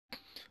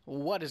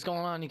What is going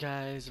on, you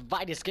guys?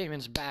 Vitus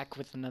Gaming's back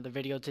with another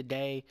video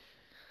today.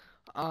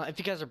 If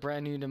you guys are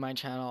brand new to my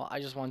channel,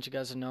 I just want you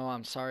guys to know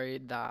I'm sorry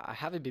that I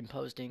haven't been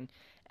posting,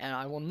 and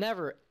I will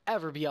never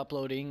ever be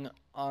uploading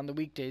on the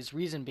weekdays.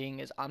 Reason being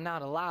is I'm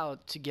not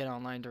allowed to get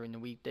online during the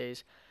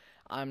weekdays.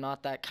 I'm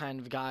not that kind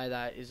of guy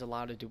that is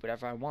allowed to do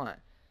whatever I want.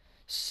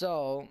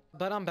 So,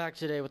 but I'm back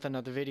today with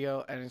another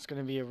video, and it's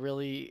gonna be a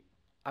really,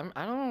 I don't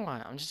know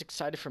why, I'm just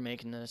excited for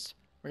making this.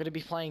 We're going to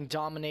be playing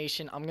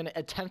Domination. I'm going to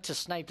attempt to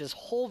snipe this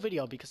whole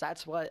video because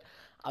that's what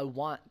I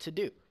want to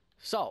do.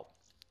 So,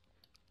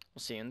 we'll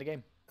see you in the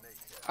game.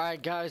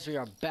 Alright guys, we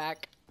are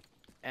back.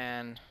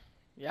 And,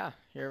 yeah,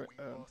 here,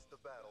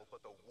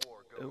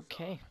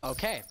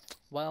 okay.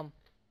 Well,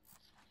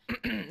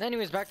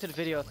 anyways, back to the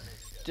video.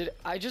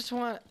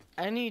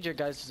 I need your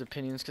guys'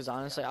 opinions because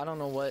honestly, I don't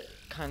know what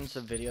kinds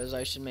of videos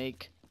I should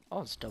make.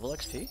 Oh, it's double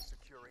XP?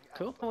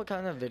 Cool. What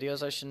kind of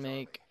videos I should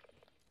make.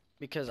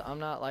 Because I'm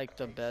not like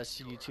the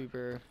best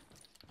YouTuber,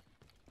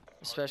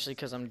 especially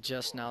because I'm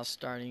just now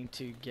starting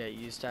to get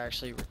used to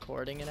actually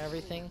recording and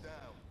everything.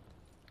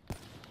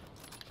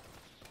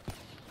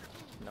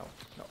 No.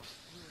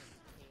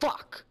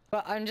 Fuck!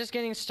 But I'm just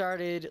getting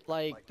started.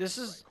 Like, this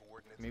is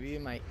maybe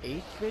my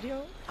 8th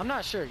video? I'm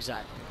not sure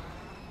exactly.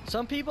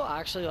 Some people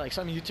actually, like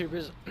some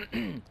YouTubers,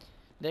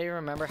 they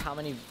remember how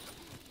many...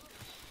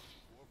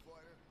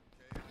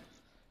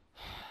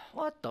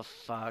 What the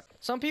fuck?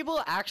 Some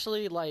people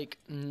actually like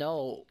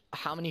know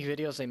how many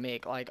videos they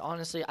make. Like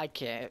honestly, I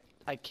can't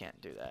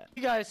do that.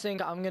 You guys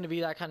think I'm gonna be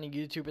that kind of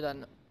YouTuber that?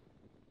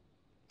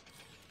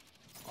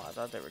 Oh, I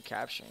thought they were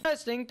capturing. You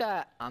guys think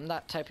that I'm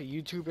that type of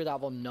YouTuber that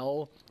will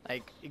know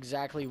like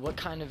exactly what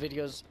kind of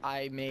videos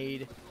I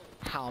made,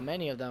 how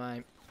many of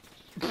them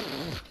I'm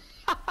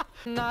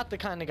not the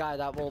kind of guy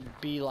that will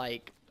be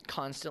like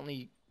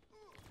constantly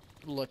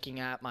looking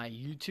at my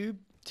YouTube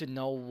to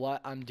know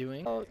what I'm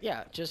doing. Oh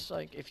yeah, just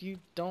like if you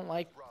don't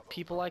like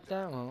people like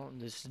that, well,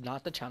 this is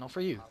not the channel for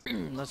you.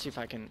 Let's see if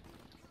I can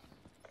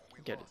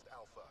get it.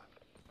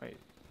 Wait,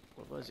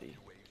 what was he?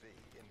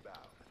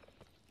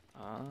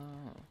 Oh.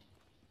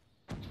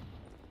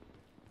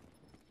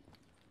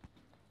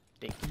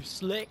 Think you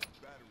slick,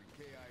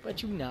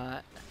 but you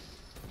not.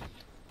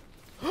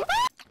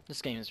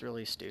 This game is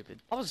really stupid.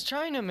 I was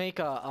trying to make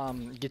a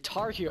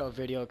Guitar Hero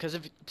video because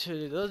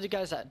to those of you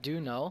guys that do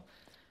know,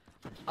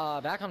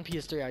 back on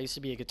PS3, I used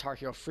to be a Guitar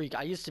Hero freak.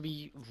 I used to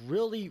be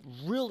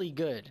really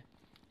good.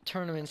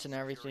 Tournaments and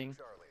everything.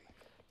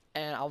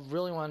 And I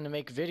really wanted to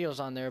make videos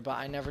on there, but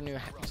I never knew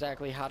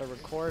exactly how to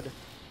record.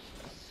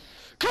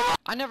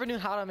 I never knew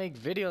how to make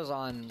videos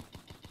on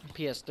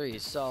PS3,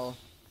 so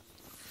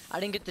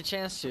I didn't get the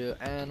chance to.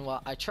 And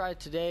well, I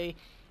tried today,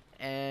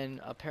 and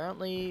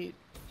apparently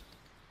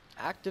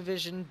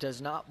Activision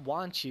does not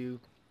want you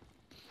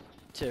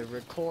to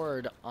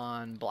record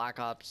on Black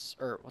Ops,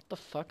 or what the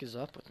fuck is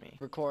up with me?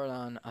 Record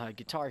on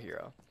Guitar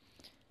Hero,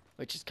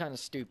 which is kind of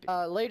stupid.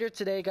 Later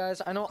today,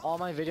 guys, I know all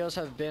my videos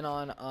have been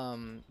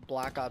on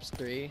Black Ops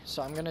 3,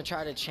 so I'm gonna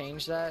try to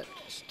change that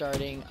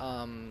starting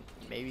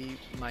maybe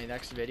my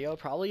next video,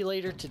 probably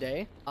later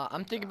today.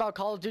 I'm thinking about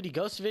Call of Duty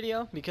Ghost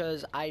video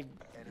because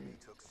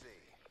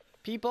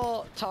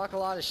people talk a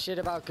lot of shit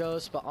about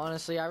Ghost, but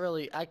honestly, I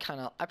really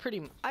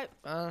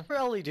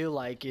do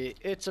like it.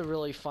 It's a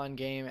really fun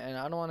game, and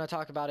I don't want to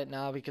talk about it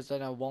now because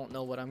then I won't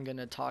know what I'm going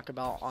to talk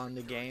about on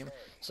the game.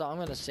 So I'm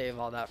going to save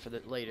all that for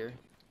later.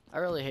 I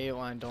really hate it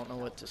when I don't know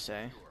what to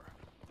say.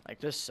 Like,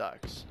 this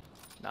sucks.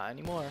 Not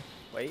anymore.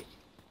 Wait.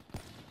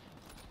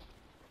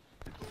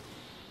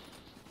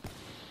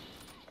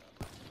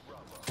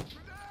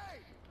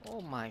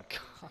 Oh my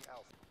god.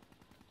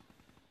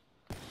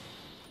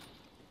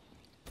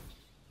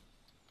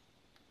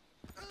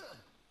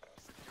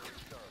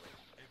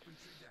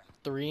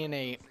 3 and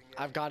 8.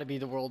 I've got to be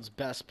the world's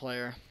best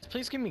player.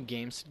 Please give me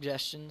game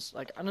suggestions.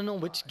 Like, I don't know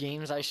which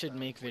games I should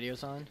make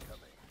videos on.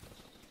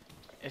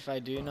 If I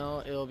do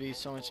know, it'll be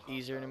so much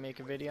easier to make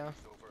a video.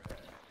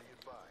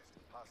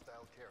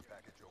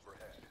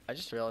 I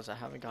just realized I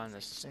haven't gotten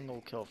a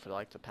single kill for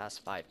like the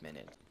past 5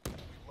 minutes.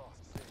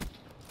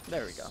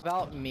 There we go.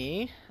 About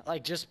me,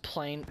 like just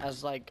playing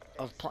as like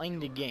playing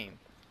the game.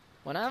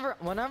 Whenever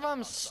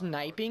I'm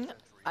sniping,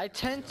 I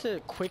tend to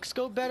quick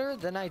scope better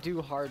than I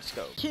do hard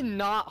scope.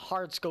 Cannot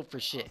hard scope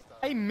for shit.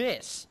 I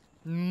miss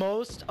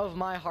most of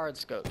my hard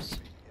scopes.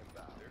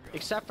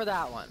 Except for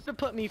that one. To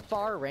put me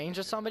far range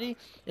of somebody,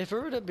 if it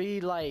were to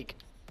be like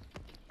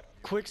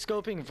quick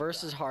scoping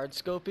versus hard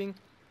scoping,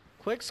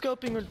 quick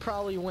scoping would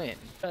probably win.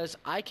 Because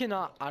I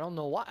don't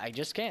know why, I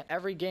just can't.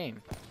 Every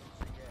game.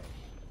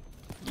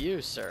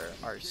 You, sir,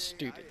 are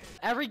stupid.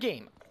 Every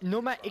game.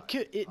 No matter,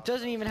 it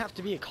doesn't even have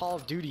to be a Call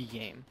of Duty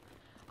game.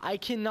 I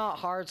cannot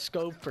hard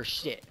scope for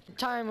shit.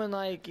 Time when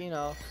like, you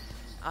know,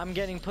 I'm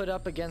getting put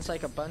up against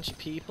like a bunch of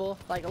people.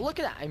 Like, look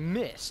at that, I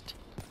missed.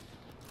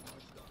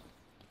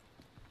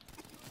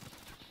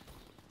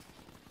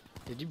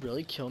 Did you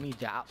really kill me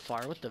that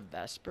far with the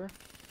Vesper?